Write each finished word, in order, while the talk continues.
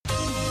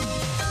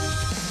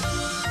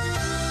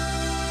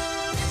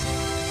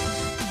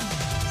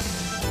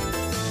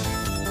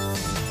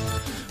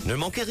Ne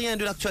manquez rien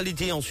de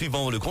l'actualité en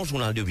suivant le grand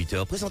journal de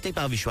 8h présenté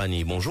par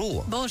Vishwani.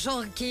 Bonjour.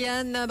 Bonjour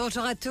Kian,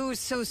 bonjour à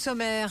tous. Au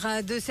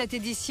sommaire de cette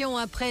édition,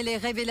 après les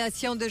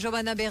révélations de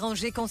Joanna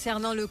Bérenger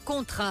concernant le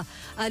contrat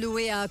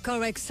alloué à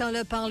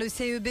CorexSolar par le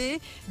CEB,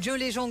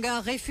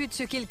 Lesjongard réfute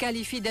ce qu'il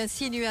qualifie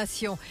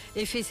d'insinuation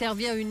et fait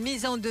servir une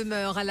mise en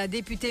demeure à la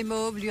députée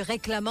mauve lui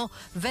réclamant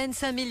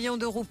 25 millions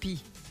de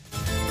roupies.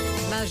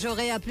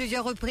 Majoré à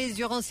plusieurs reprises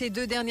durant ces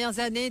 2 dernières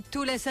années,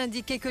 tout laisse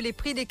indiquer que les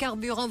prix des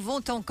carburants vont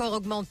encore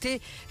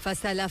augmenter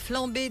face à la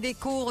flambée des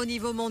cours au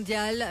niveau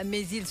mondial,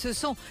 mais ils se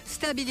sont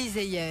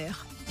stabilisés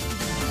hier.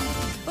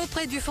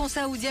 Auprès du Fonds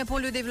saoudien pour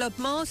le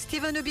développement,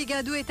 Steven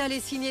Obigadou est allé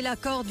signer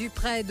l'accord du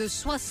prêt de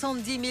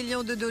 70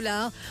 millions de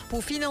dollars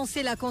pour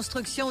financer la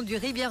construction du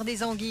rivière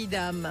des Anguilles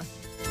Dames.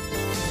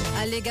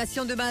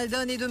 Allégations de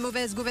mal-donne et de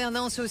mauvaise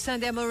gouvernance au sein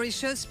d'Air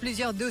Mauritius,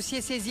 plusieurs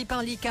dossiers saisis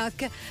par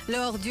l'ICAC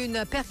lors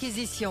d'une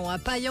perquisition à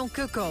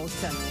Payan-Quecote.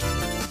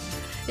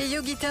 Et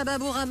Yogita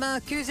Baburama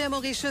accuse Air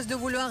Mauritius de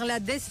vouloir la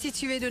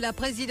destituer de la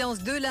présidence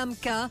de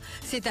l'AMCA.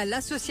 C'est à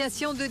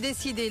l'association de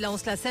décider,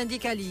 lance la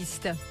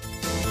syndicaliste.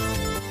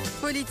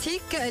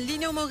 Politique,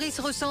 l'Union Maurice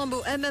ressemble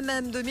au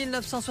MMM de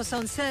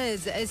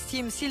 1976,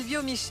 estime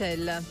Silvio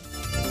Michel.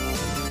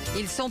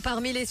 Ils sont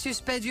parmi les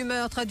suspects du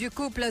meurtre du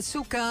couple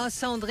Souka.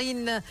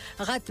 Sandrine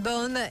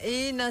Rathbone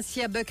et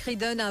Nassia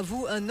Buckriden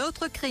avouent un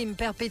autre crime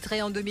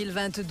perpétré en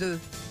 2022.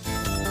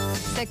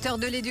 Secteur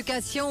de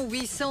l'éducation,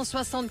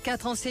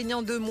 864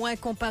 enseignants de moins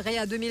comparé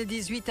à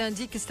 2018,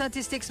 indique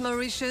Statistics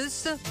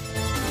Mauritius.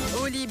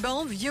 Au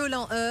Liban,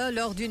 violent heure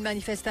lors d'une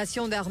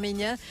manifestation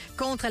d'Arméniens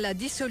contre la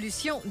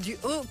dissolution du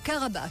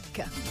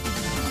Haut-Karabakh.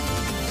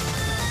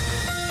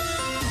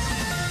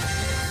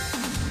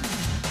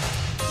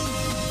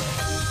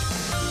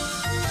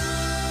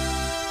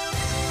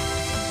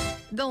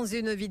 Dans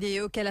une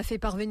vidéo qu'elle a fait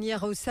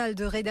parvenir aux salles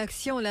de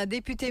rédaction, la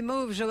députée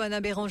mauve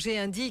Joanna Bérenger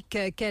indique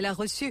qu'elle a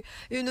reçu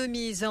une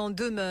mise en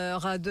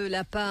demeure de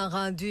la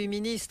part du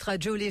ministre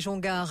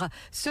Lesjongard.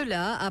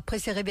 Cela après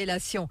ses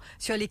révélations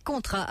sur les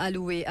contrats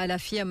alloués à la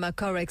firme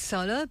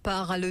CorexSolar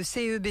par le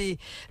CEB.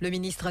 Le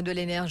ministre de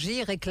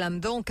l'Énergie réclame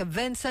donc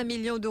 25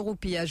 millions de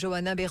roupies à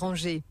Joanna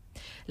Bérenger.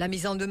 La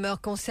mise en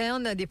demeure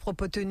concerne des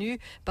propos tenus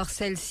par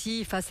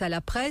celle-ci face à la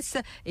presse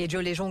et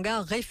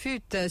Lesjongard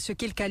réfute ce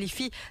qu'il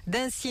qualifie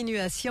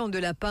d'insinuation de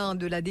la part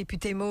de la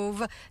députée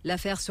mauve.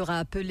 L'affaire sera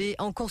appelée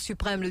en Cour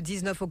suprême le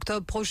 19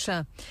 octobre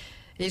prochain.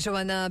 Et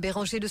Joanna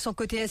Bérenger, de son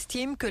côté,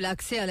 estime que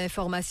l'accès à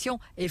l'information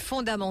est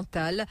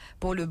fondamental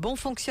pour le bon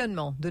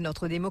fonctionnement de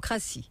notre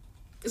démocratie.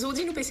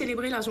 Aujourd'hui, nous pouvons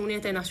célébrer la journée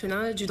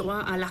internationale du droit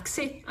à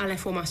l'accès à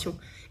l'information.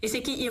 Et ce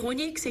qui est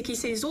ironique, c'est que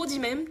c'est aujourd'hui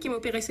même qui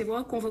m'ont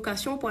recevoir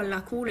convocation pour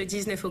la cour le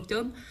 19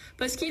 octobre,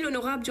 parce que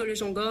l'honorable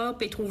Lesjongard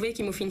peut trouver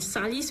qu'il m'a fait une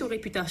salie sur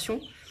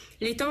réputation.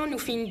 L'étant nous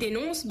fait une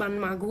dénonce, ban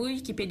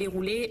magouille qui peut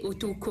dérouler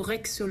autour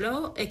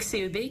CorexSolar,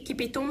 ex-CEB, qui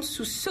peut tomber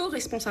sous sa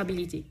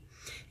responsabilité.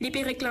 L'IP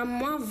réclame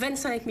moins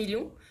 25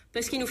 millions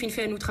parce qu'il nous fait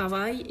faire nous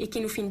travail et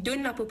qu'il nous fait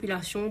donner la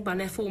population ban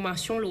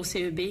information au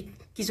CEB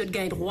qui se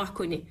gagne droit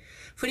connaît.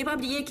 Faut pas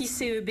oublier qu'il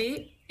CEB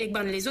et que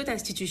les autres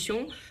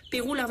institutions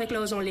péroulent avec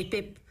l'argent les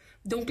PEP.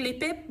 Donc les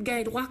PEP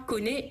gagnent droit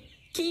connaît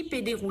qui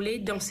peut dérouler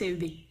dans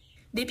CEB.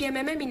 Depuis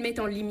même ils mettent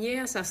en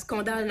lumière ce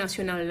scandale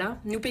national là,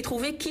 nous peut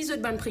trouver qui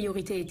autres bonne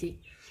priorité était.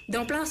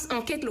 Dans place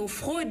enquête aux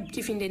fraudes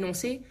qui finit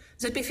dénoncer,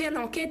 vous peut faire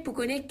l'enquête pour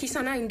connaître qui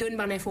s'en a une donne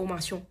bonne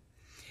information.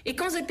 Et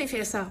quand vous peut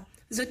faire ça,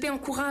 vous peut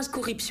encourager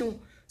corruption,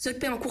 vous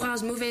peut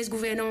encourager mauvaise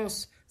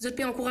gouvernance, vous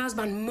peut encourager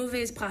bonne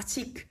mauvaise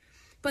pratique.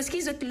 Parce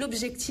que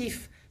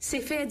l'objectif, c'est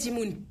faire du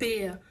monde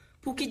pire,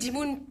 pour qu'il du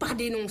monde pas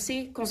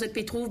dénoncer quand vous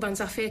peut trouver bonnes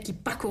affaires qui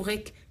pas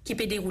correctes, qui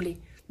peut dérouler.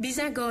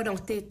 Bien garde en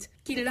tête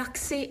que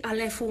l'accès à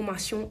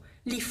l'information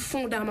est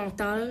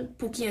fondamental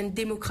pour qu'il y ait une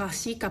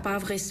démocratie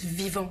capable de rester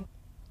vivant.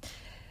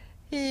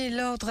 Et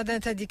l'ordre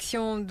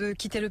d'interdiction de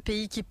quitter le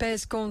pays qui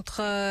pèse contre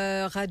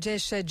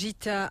Rajesh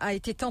Jita a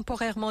été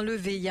temporairement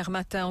levé hier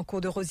matin en cours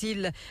de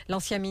Rosil.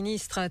 L'ancien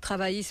ministre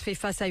travailliste fait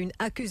face à une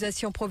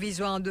accusation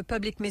provisoire de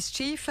public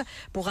mischief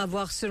pour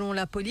avoir, selon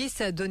la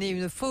police, donné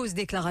une fausse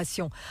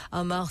déclaration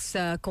en mars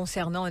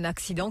concernant un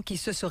accident qui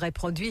se serait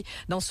produit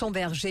dans son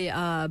verger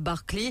à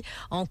Barclay.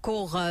 En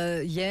cours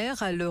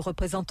hier, le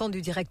représentant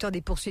du directeur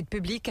des poursuites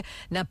publiques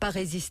n'a pas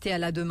résisté à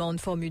la demande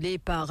formulée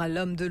par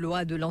l'homme de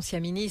loi de l'ancien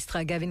ministre,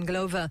 Gavin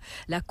Glover.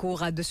 La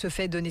Cour a de ce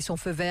fait donné son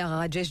feu vert à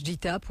Rajesh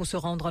Jita pour se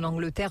rendre en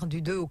Angleterre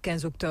du 2 au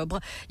 15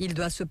 octobre. Il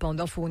doit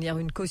cependant fournir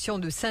une caution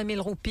de 5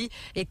 000 roupies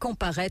et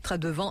comparaître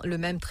devant le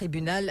même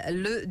tribunal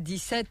le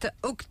 17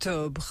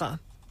 octobre.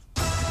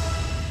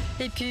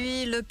 Et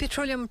puis, le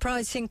Petroleum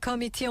Pricing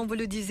Committee, on vous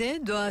le disait,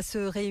 doit se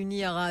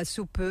réunir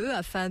sous peu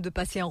afin de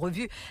passer en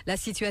revue la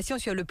situation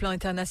sur le plan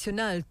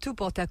international. Tout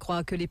porte à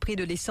croire que les prix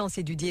de l'essence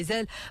et du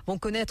diesel vont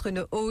connaître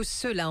une hausse,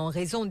 cela en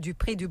raison du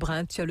prix du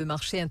Brent sur le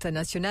marché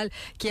international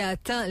qui a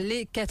atteint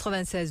les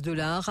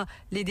 $96.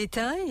 Les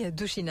détails,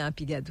 Douchina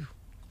Pigadou.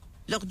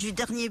 Lors du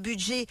dernier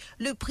budget,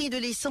 le prix de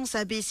l'essence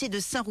a baissé de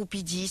 5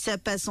 roupies 10,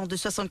 passant de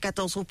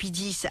 74 roupies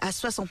 10 à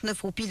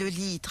 69 roupies le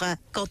litre.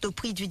 Quant au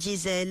prix du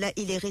diesel,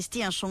 il est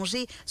resté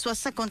inchangé, soit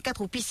 54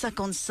 roupies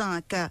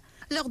 55.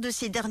 Lors de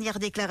ses dernières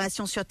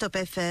déclarations sur Top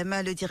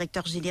FM, le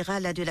directeur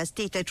général de la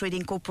State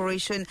Trading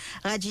Corporation,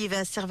 Rajiv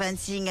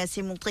Sarvansingh,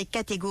 s'est montré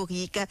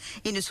catégorique.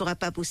 Il ne sera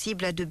pas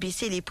possible de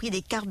baisser les prix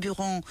des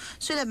carburants.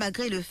 Cela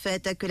malgré le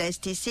fait que la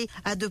STC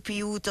a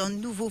depuis août un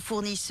nouveau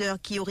fournisseur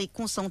qui aurait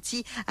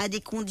consenti à des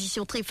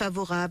conditions très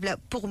favorables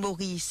pour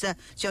Maurice.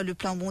 Sur le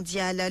plan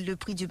mondial, le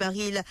prix du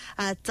baril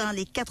a atteint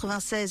les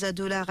 $96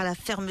 à la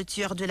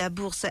fermeture de la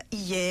bourse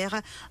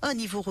hier, un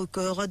niveau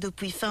record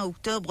depuis fin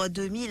octobre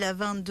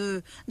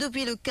 2022.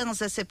 Depuis le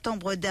 15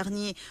 septembre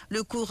dernier,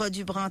 le cours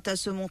du Brent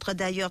se montre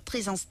d'ailleurs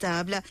très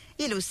instable.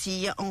 Il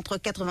oscille entre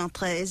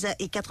 93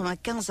 et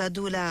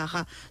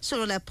 $95.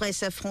 Selon la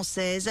presse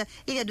française,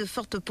 il y a de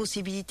fortes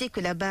possibilités que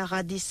la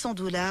barre des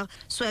 $100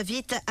 soit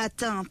vite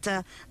atteinte.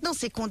 Dans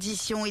ces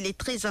conditions, il est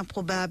très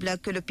improbable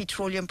que le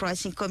Petroleum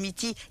Pricing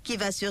Committee, qui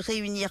va se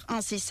réunir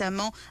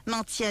incessamment,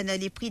 maintienne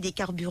les prix des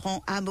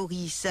carburants à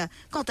Maurice.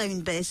 Quant à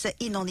une baisse,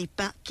 il n'en est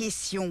pas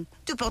question.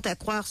 Tout porte à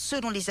croire,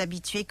 selon les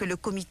habitués, que le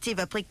comité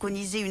va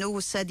préconiser une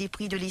hausse des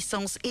prix de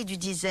l'essence et du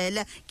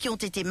diesel qui ont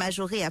été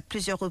majorés à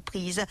plusieurs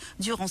reprises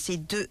durant ces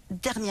 2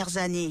 dernières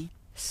années.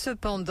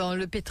 Cependant,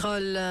 le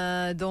pétrole,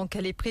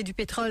 les prix du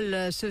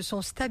pétrole se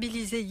sont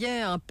stabilisés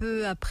hier, un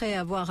peu après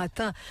avoir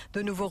atteint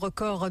de nouveaux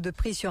records de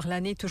prix sur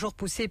l'année, toujours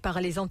poussés par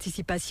les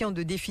anticipations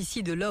de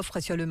déficit de l'offre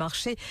sur le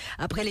marché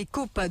après les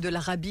coupes de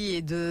l'Arabie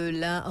et de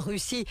la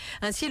Russie.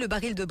 Ainsi, le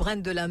baril de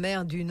Brent de la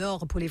mer du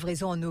Nord pour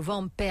livraison en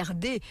novembre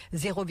perdait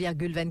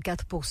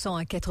 0,24%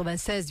 à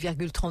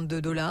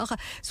 $96,32.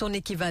 Son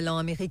équivalent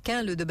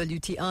américain, le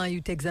WTI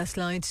ou Texas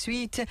Light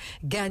Sweet,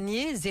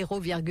 gagnait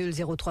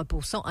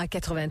 0,03% à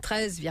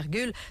 $93,71.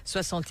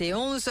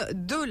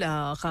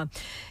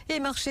 Et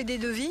marché des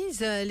devises,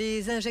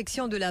 les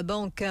injections de la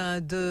banque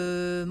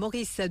de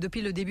Maurice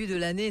depuis le début de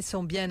l'année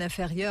sont bien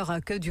inférieures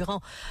que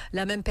durant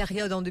la même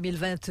période en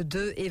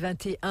 2022 et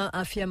 2021,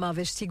 affirme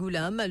Avesh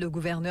Sigoulam, le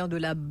gouverneur de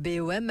la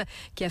BOM,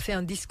 qui a fait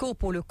un discours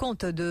pour le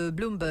compte de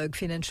Bloomberg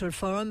Financial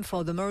Forum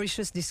for the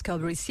Mauritius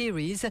Discovery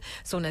Series.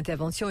 Son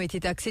intervention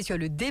était axée sur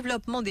le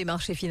développement des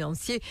marchés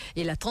financiers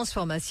et la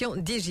transformation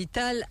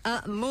digitale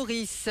à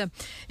Maurice.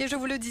 Et je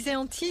vous le disais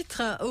en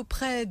titre,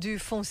 auprès du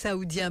Fonds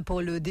saoudien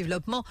pour le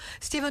développement,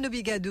 Stephen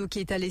Obigadou qui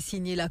est allé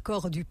signer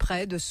l'accord du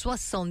prêt de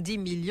 $70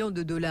 millions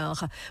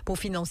pour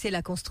financer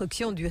la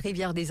construction du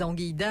Rivière des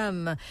Anguilles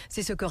Dam.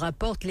 C'est ce que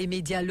rapportent les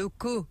médias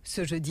locaux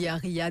ce jeudi à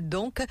Riyad.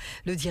 Donc,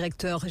 le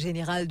directeur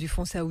général du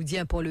Fonds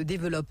saoudien pour le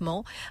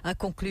développement a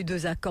conclu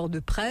 2 accords de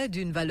prêt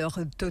d'une valeur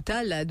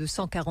totale de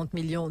 $140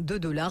 millions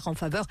en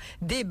faveur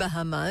des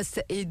Bahamas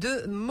et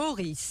de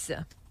Maurice.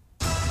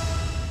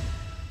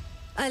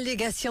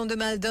 Allégation de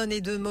mal-donne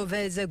et de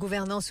mauvaise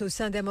gouvernance au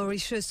sein des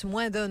Mauritius,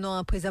 moins d'1 an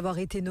après avoir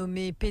été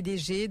nommé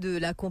PDG de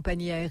la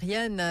compagnie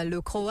aérienne,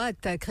 le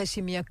Croate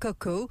Krešimir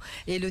Koko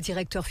et le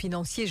directeur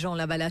financier Jean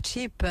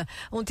Lavalachip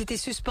ont été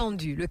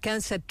suspendus le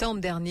 15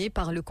 septembre dernier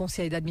par le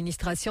conseil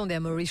d'administration des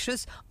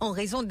Mauritius en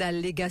raison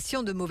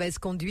d'allégations de mauvaise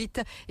conduite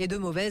et de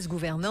mauvaise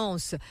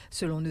gouvernance.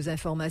 Selon nos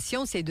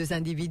informations, ces 2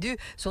 individus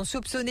sont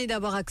soupçonnés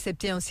d'avoir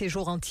accepté un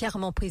séjour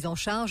entièrement pris en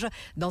charge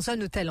dans un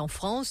hôtel en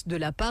France de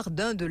la part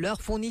d'un de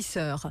leurs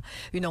fournisseurs.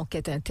 Une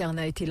enquête interne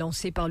a été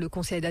lancée par le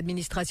conseil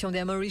d'administration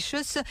des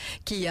Mauritius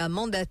qui a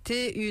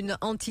mandaté une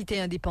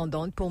entité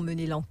indépendante pour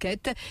mener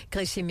l'enquête.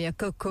 Krešimir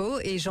Koko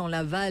et Jean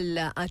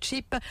Laval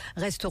Achip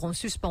resteront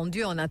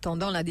suspendus en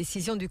attendant la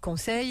décision du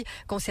conseil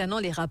concernant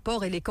les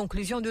rapports et les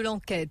conclusions de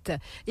l'enquête.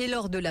 Et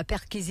lors de la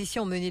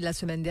perquisition menée la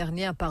semaine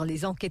dernière par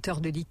les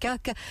enquêteurs de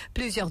l'ICAC,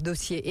 plusieurs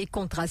dossiers et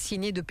contrats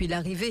signés depuis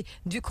l'arrivée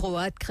du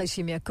Croate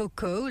Krešimir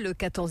Koko le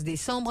 14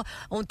 décembre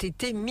ont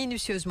été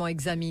minutieusement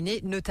examinés,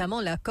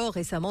 notamment l'accord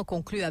récemment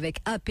conclu avec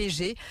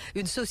APG,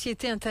 une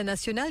société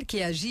internationale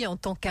qui agit en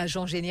tant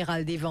qu'agent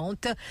général des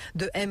ventes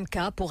de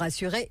MK pour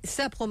assurer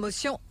sa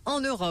promotion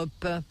en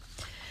Europe.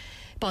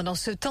 Pendant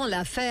ce temps,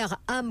 l'affaire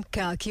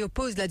AMCA, qui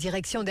oppose la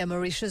direction des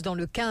Mauritius dans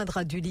le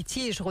cadre du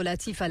litige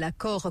relatif à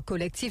l'accord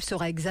collectif,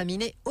 sera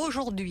examinée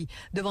aujourd'hui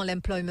devant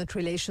l'Employment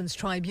Relations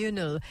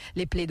Tribunal.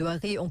 Les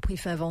plaidoiries ont pris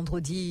fin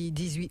vendredi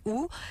 18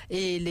 août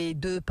et les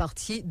 2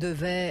 parties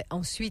devaient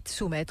ensuite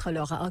soumettre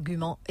leurs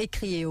arguments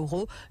écrits et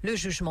oraux. Le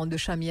jugement de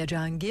Joanna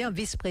Bérenger,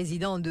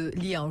 vice-président de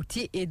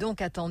l'IRT, est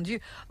donc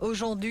attendu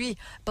aujourd'hui.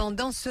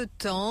 Pendant ce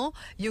temps,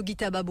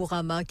 Yogita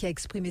Baburama, qui a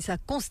exprimé sa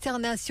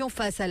consternation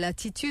face à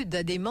l'attitude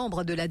des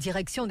membres de la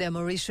direction des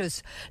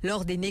Mauritius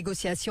lors des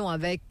négociations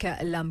avec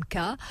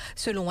l'AMCA.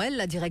 Selon elle,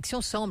 la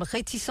direction semble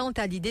réticente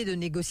à l'idée de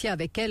négocier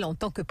avec elle en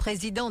tant que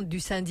présidente du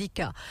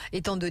syndicat.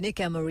 Étant donné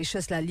qu'à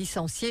Mauritius l'a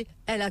licenciée,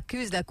 elle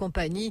accuse la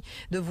compagnie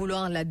de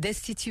vouloir la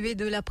destituer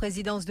de la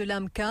présidence de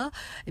l'AMCA.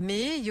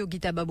 Mais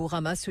Yogita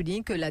Baburama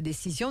souligne que la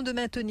décision de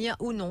maintenir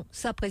ou non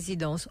sa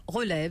présidence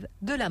relève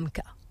de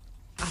l'AMCA.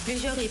 À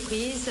plusieurs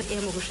reprises,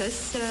 Air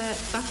Mauritius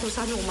pas trouvé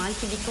ça normal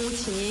qu'il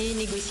continue à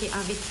négocier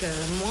avec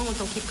moi en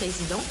tant que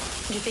président,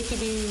 du fait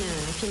qu'il ait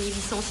fini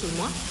licencié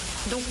moi.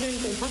 Donc, nous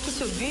comprenons que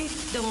ce but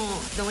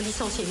dans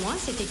licenciement,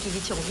 c'était qu'il y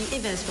ait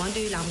évincement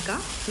de l'AMCA.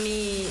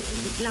 Mais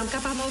l'AMCA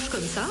pas marche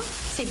comme ça.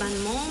 C'est ben le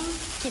membre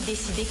qui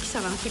décidait que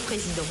ça va être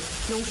président.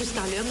 Donc,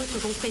 jusqu'à l'heure, nous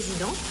sommes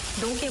président.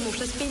 Donc, il y a mon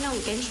chose n'a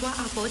aucun choix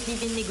à part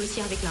de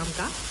négocier avec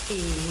l'AMCA.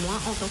 Et moi,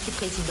 en tant que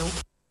président.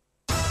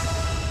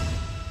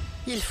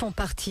 Ils font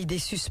partie des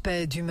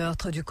suspects du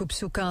meurtre du couple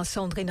Souka.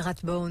 Sandrine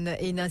Rathbone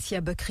et Nassia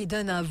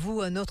Buckridden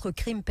avouent un autre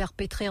crime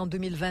perpétré en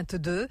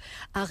 2022.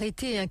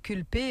 Arrêtés et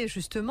inculpés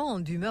justement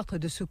du meurtre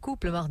de ce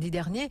couple mardi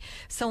dernier,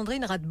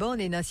 Sandrine Rathbone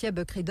et Nassia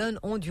Buckridden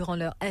ont durant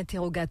leur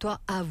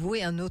interrogatoire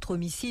avoué un autre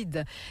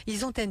homicide.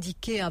 Ils ont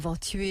indiqué avoir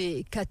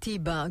tué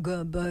Katiba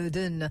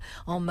Goboden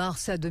en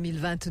mars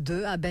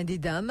 2022 à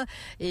Bindidam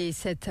et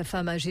cette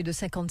femme âgée de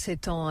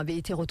 57 ans avait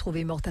été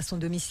retrouvée morte à son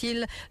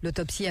domicile.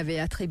 L'autopsie avait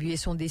attribué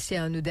son décès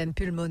à un œdème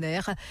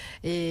pulmonaire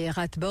et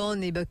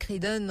Rathbone et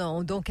Buckridden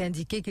ont donc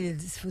indiqué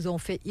qu'ils ont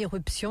fait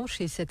irruption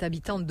chez cette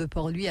habitante de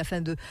Port-Louis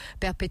afin de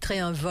perpétrer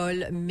un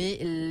vol, mais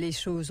les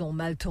choses ont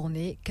mal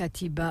tourné.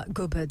 Katiba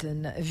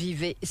Goboden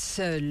vivait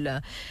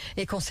seule.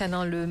 Et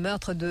concernant le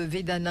meurtre de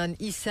Vedanan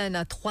Hissène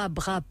à 3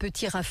 bras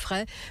petit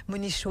Rafray,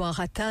 Mounishwa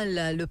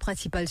Ratal, le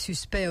principal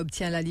suspect,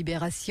 obtient la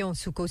libération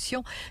sous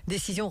caution.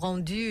 Décision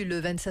rendue le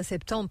 25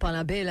 septembre par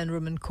la Bail and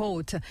Roman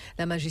Court.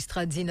 La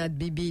magistrate Zinat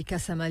Bibi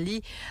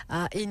Kassamali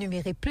a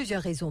énuméré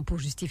plusieurs raisons pour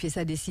justifier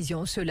sa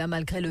décision. Cela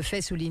malgré le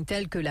fait,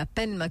 souligne-t-elle, que la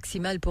peine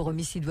maximale pour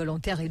homicide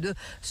volontaire est de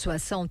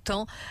 60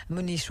 ans.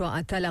 Mounishwa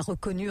Attal a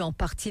reconnu en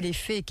partie les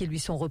faits qui lui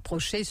sont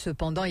reprochés.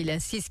 Cependant, il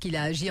insiste qu'il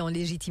a agi en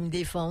légitime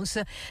défense.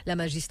 La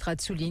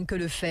magistrate souligne que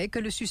le fait que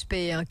le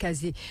suspect ait un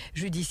casier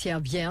judiciaire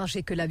vierge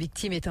et que la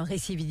victime est un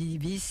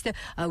récidiviste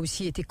a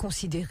aussi été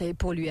considéré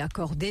pour lui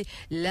accorder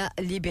la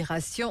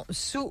libération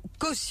sous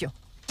caution.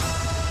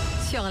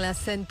 Sur la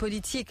scène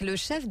politique, le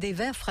chef des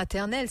Verts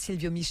fraternels,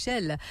 Silvio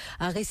Michel,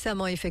 a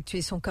récemment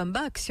effectué son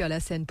comeback sur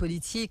la scène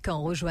politique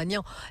en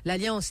rejoignant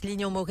l'Alliance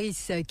l'Union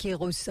Maurice qui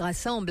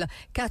rassemble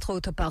 4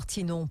 autres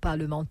partis non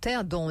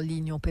parlementaires, dont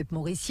l'Union PEP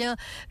mauricien,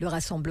 le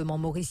Rassemblement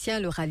mauricien,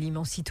 le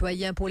Ralliement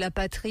citoyen pour la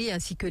patrie,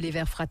 ainsi que les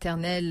Verts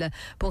fraternels.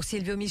 Pour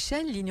Silvio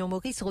Michel, l'Union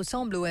Maurice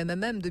ressemble au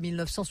MMM de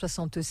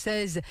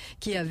 1976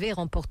 qui avait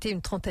remporté une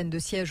 30aine de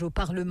sièges au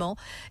Parlement.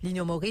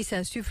 L'Union Maurice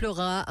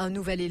insufflera un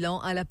nouvel élan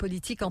à la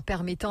politique en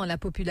permettant à la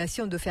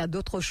population de faire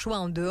d'autres choix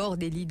en dehors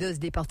des leaders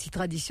des partis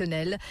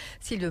traditionnels.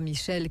 Silvio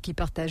Michel qui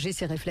partageait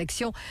ses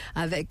réflexions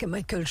avec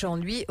Michael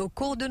Jean-Louis au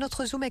cours de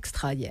notre Zoom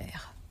Extra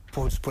hier.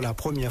 Pour la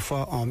première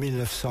fois en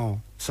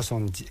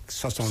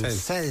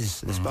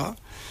 1976, n'est-ce pas?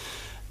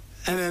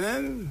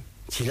 MMM,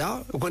 c'est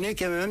là. Vous connaissez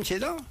qu'MMM, c'est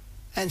là?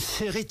 Une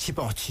série de petits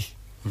partis.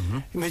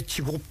 Mais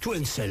petits groupes, tout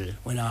un seul.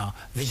 On a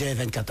Vijay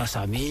 24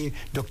 Assami,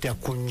 Dr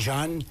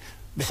Kunjan,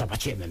 mais ça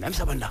partit MMM,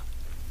 ça va là.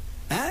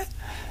 Hein?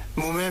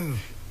 Moi-même,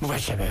 moi,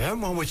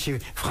 moitié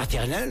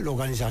fraternelle,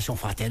 l'organisation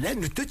fraternelle,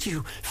 nous tous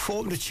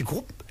forment le petit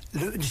groupe,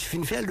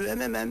 nous faire le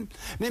MMM.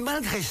 Mais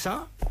malgré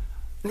ça,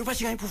 nous pas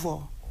gagner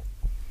pouvoir.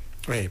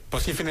 Oui,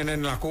 parce qu'il fait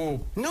la cour.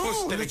 Non,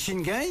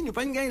 nous gagnons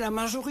pas gagner la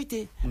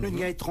majorité. Nous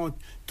gagnons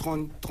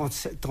 30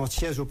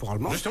 sièges au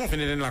Parlement. Justement, on fait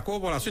la cour,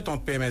 pour la suite,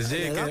 entre PMSD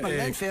et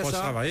Poste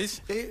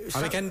travailliste,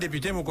 avec un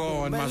député, mais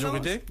encore une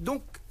majorité.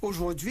 Donc,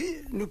 aujourd'hui,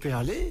 nous pouvons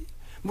aller,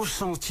 nous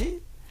sentir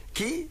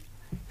qui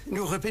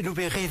nous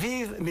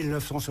revivre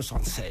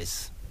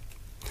 1976.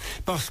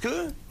 Parce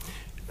que,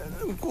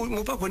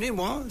 moi, pas connais,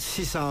 moi,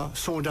 si ça,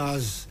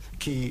 sondage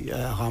qui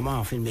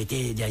Raman fait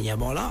mettait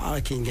dernièrement là,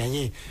 qui a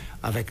gagné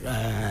avec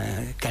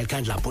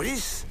quelqu'un de la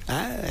police,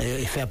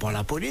 et fait par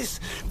la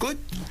police, écoute,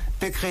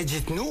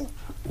 crédite-nous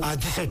à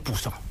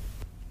 17%.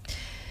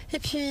 Et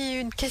puis,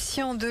 une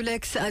question de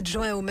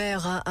l'ex-adjoint au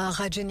maire à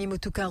Rajeni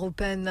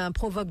Motukarupen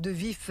provoque de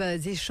vifs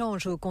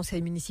échanges au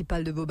conseil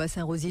municipal de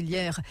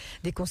Beaubassin-Rosilière.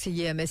 Des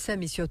conseillers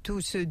MSM et surtout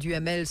ceux du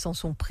ML s'en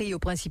sont pris au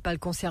principal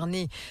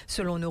concerné.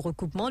 Selon nos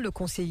recoupements, le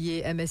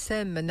conseiller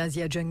MSM,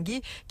 Nazia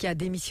Djungi, qui a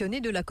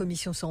démissionné de la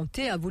commission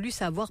santé, a voulu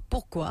savoir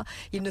pourquoi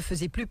il ne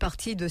faisait plus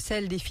partie de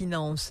celle des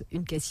finances.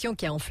 Une question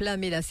qui a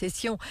enflammé la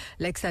session.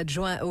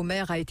 L'ex-adjoint au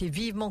maire a été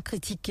vivement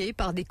critiqué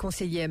par des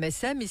conseillers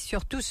MSM et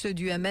surtout ceux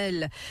du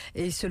ML.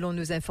 Et selon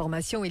nos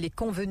informations, il est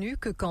convenu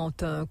que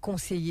quand un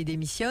conseiller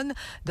démissionne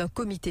d'un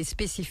comité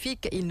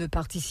spécifique, il ne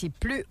participe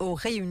plus aux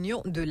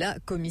réunions de la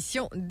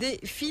commission des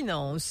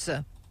finances.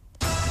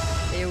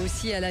 Et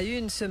aussi à la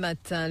une ce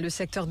matin, le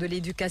secteur de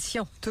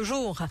l'éducation.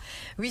 Toujours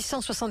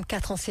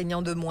 864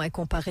 enseignants de moins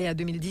comparé à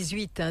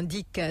 2018,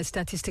 indique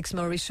Statistics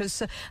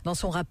Mauritius dans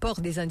son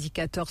rapport des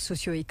indicateurs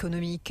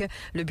socio-économiques.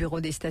 Le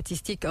Bureau des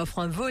statistiques offre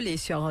un volet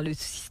sur le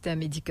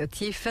système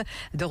éducatif.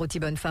 Dorothy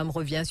Bonnefemme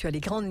revient sur les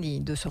grandes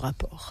lignes de ce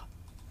rapport.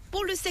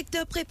 Pour le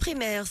secteur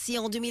pré-primaire, si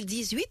en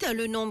 2018,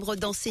 le nombre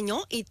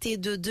d'enseignants était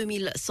de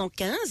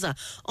 2115,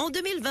 en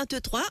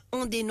 2023,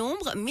 on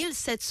dénombre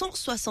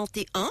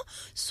 1761,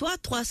 soit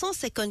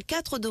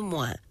 354 de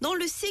moins. Dans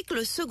le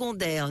cycle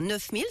secondaire,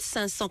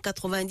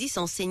 9590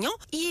 enseignants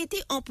y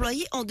étaient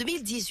employés en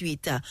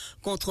 2018,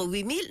 contre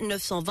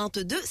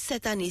 8922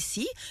 cette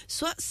année-ci,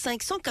 soit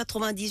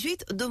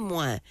 598 de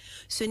moins.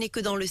 Ce n'est que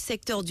dans le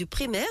secteur du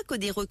primaire que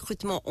des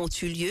recrutements ont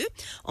eu lieu.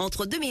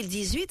 Entre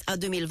 2018 à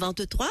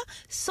 2023,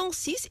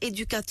 106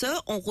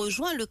 éducateurs ont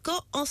rejoint le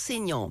corps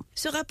enseignant.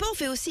 Ce rapport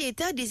fait aussi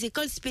état des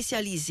écoles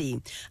spécialisées.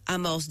 À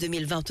mars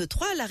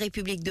 2023, la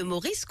République de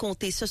Maurice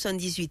comptait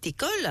 78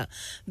 écoles.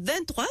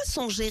 23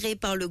 sont gérées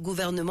par le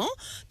gouvernement,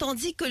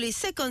 tandis que les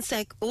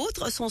 55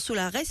 autres sont sous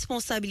la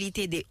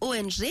responsabilité des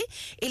ONG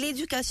et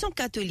l'éducation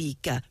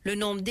catholique. Le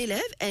nombre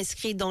d'élèves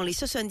inscrits dans les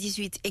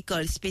 78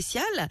 écoles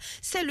spéciales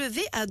s'est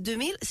élevé à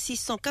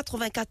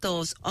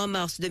 2694 en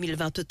mars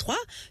 2023,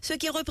 ce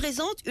qui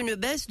représente une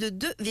baisse de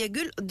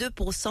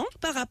 2,2%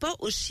 par rapport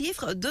au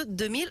chiffre de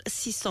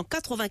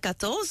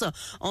 2694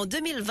 en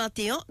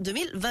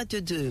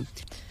 2021-2022.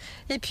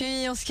 Et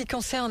puis, en ce qui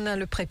concerne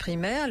le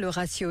pré-primaire, le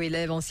ratio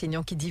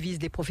élèves-enseignants qui divise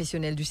des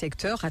professionnels du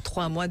secteur à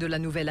 3 mois de la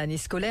nouvelle année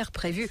scolaire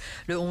prévue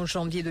le 11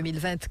 janvier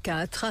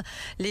 2024.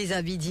 Les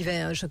avis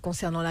divergent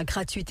concernant la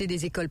gratuité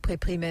des écoles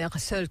pré-primaires.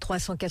 Seuls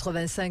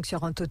 385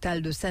 sur un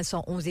total de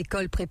 511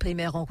 écoles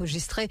pré-primaires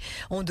enregistrées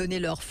ont donné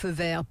leur feu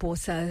vert pour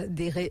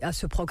s'adhérer à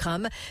ce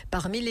programme.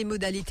 Parmi les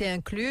modalités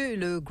inclus,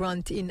 le Grant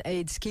in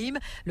Aid Scheme,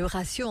 le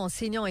ratio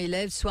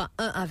enseignants-élèves soit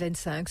 1 à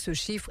 25. Ce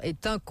chiffre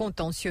est un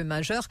contentieux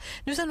majeur.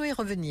 Nous allons y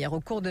revenir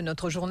au cours de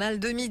notre journal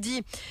de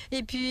midi.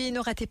 Et puis, ne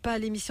ratez pas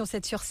l'émission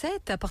 7 sur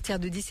 7 à partir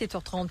de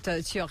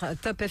 17h30 sur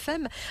Top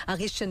FM.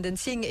 Harish Chandan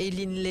Singh et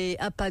Linley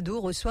Apadou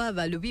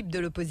reçoivent le whip de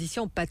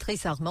l'opposition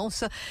Patrice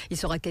Armance. Il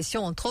sera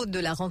question entre autres de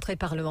la rentrée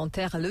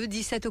parlementaire le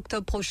 17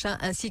 octobre prochain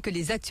ainsi que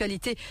les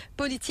actualités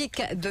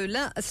politiques de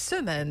la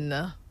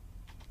semaine.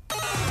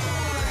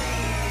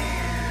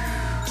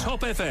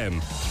 Top FM,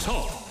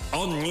 top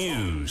on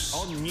news.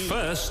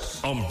 First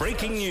on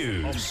breaking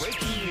news.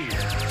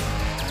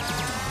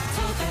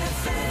 Top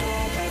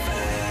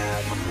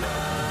FM,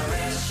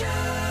 Mauritius.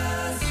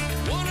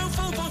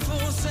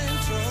 104.4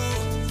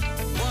 Central,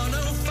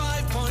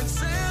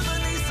 105.7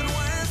 East and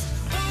West,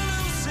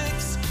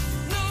 106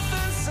 North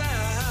and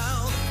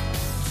South.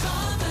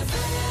 Top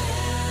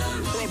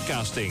FM.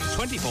 Broadcasting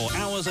 24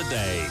 hours a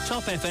day.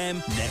 Top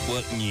FM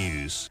Network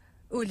News.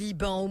 Au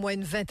Liban, au moins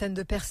une vingtaine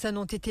de personnes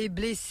ont été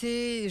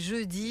blessées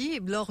jeudi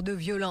lors de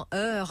violents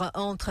heurts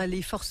entre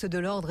les forces de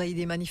l'ordre et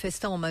des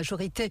manifestants en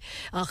majorité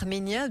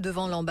arméniens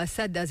devant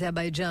l'ambassade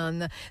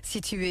d'Azerbaïdjan.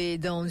 Située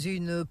dans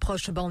une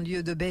proche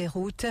banlieue de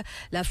Beyrouth,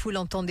 la foule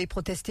entendait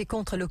protester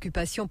contre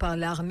l'occupation par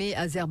l'armée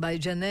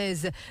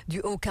azerbaïdjanaise du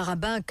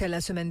Haut-Karabakh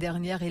la semaine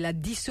dernière et la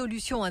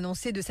dissolution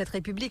annoncée de cette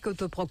république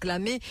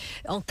autoproclamée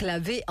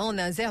enclavée en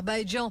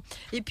Azerbaïdjan.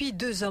 Et puis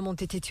 2 hommes ont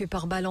été tués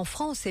par balle en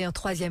France et un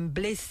 3e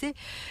blessé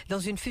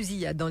dans une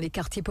fusillade dans les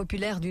quartiers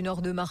populaires du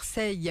nord de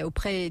Marseille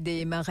auprès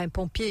des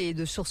marins-pompiers et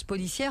de sources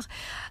policières.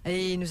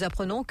 Et nous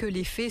apprenons que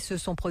les faits se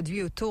sont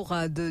produits autour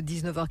de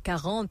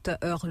 19h40,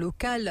 heure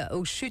locale,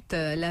 au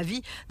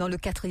Chute-la-Vie, dans le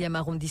 4e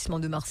arrondissement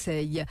de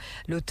Marseille.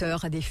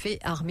 L'auteur des faits,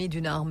 armé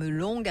d'une arme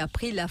longue, a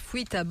pris la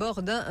fuite à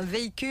bord d'un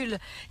véhicule.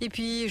 Et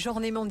puis,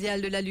 journée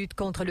mondiale de la lutte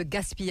contre le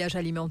gaspillage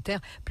alimentaire.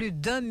 Plus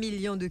d'1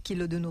 million de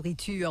kilos de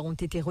nourriture ont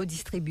été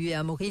redistribués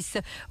à Maurice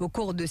au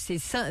cours de ces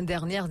 5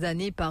 dernières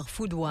années par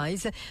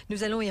Foodwise.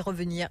 Nous allons y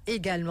revenir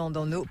également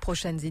dans nos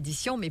prochaines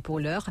éditions, mais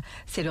pour l'heure,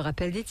 c'est le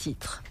rappel des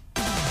titres.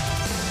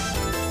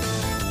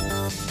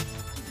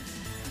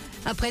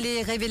 Après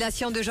les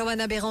révélations de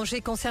Joanna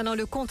Bérenger concernant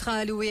le contrat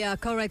alloué à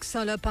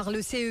CorexSolar par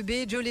le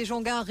CEB,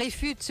 Lesjongard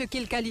réfute ce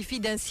qu'il qualifie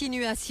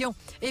d'insinuation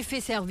et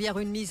fait servir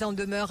une mise en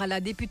demeure à la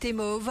députée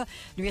mauve,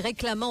 lui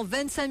réclamant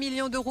 25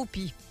 millions de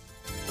roupies.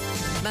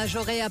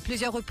 Majoré à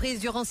plusieurs reprises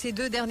durant ces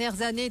 2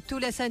 dernières années, tout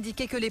laisse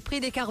indiquer que les prix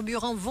des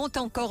carburants vont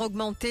encore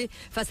augmenter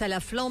face à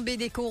la flambée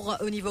des cours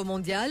au niveau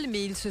mondial,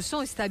 mais ils se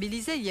sont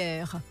stabilisés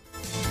hier.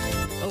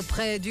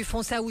 Auprès du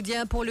Fonds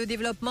saoudien pour le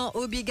développement,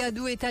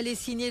 Obigadou est allé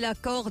signer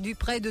l'accord du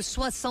prêt de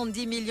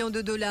 70 millions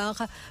de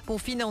dollars pour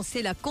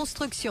financer la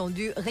construction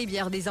du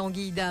Rivière des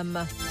Anguilles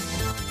Dames.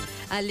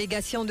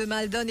 Allégations de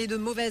mal-donne et de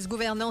mauvaise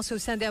gouvernance au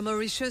sein d'Air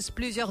Mauritius,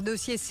 plusieurs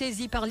dossiers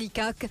saisis par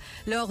l'ICAC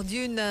lors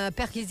d'une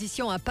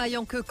perquisition à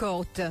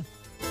Payanquecourt.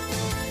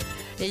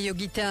 Et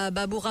Yogita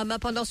Baburama,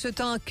 pendant ce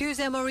temps,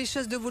 accuse Air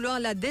Mauritius de vouloir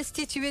la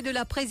destituer de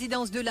la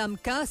présidence de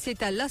l'AMCA.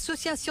 C'est à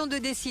l'association de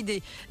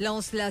décider,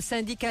 lance la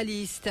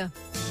syndicaliste.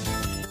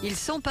 Ils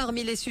sont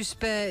parmi les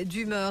suspects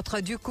du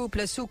meurtre du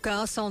couple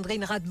Souka,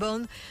 Sandrine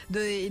Radbon,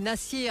 de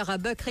Nassir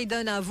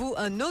Bukriden avoue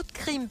un autre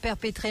crime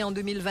perpétré en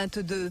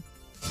 2022.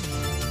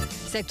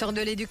 Secteur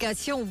de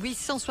l'éducation,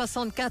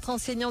 864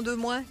 enseignants de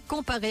moins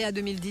comparé à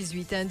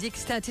 2018, indique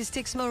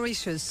Statistics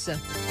Mauritius.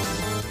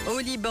 Au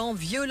Liban,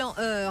 violent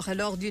heure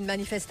lors d'une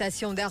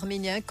manifestation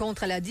d'Arméniens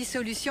contre la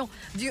dissolution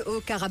du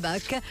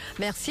Haut-Karabakh.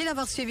 Merci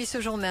d'avoir suivi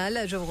ce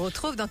journal. Je vous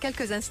retrouve dans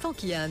quelques instants,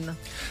 Kian.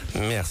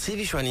 Merci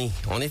Vishwani.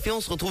 En effet,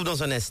 on se retrouve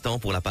dans un instant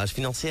pour la page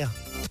financière.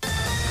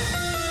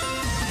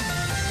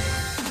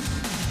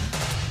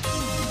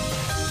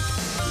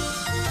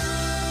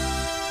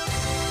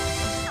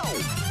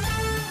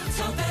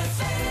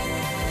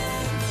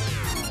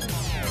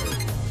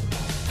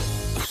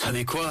 Vous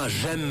savez quoi?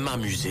 J'aime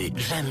m'amuser,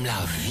 j'aime la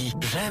vie,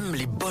 j'aime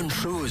les bonnes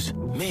choses.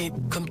 Mais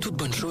comme toute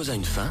bonne chose a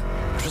une fin,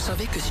 je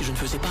savais que si je ne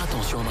faisais pas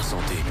attention à ma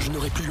santé, je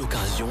n'aurais plus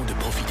l'occasion de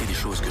profiter des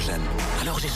choses que j'aime. Alors j'ai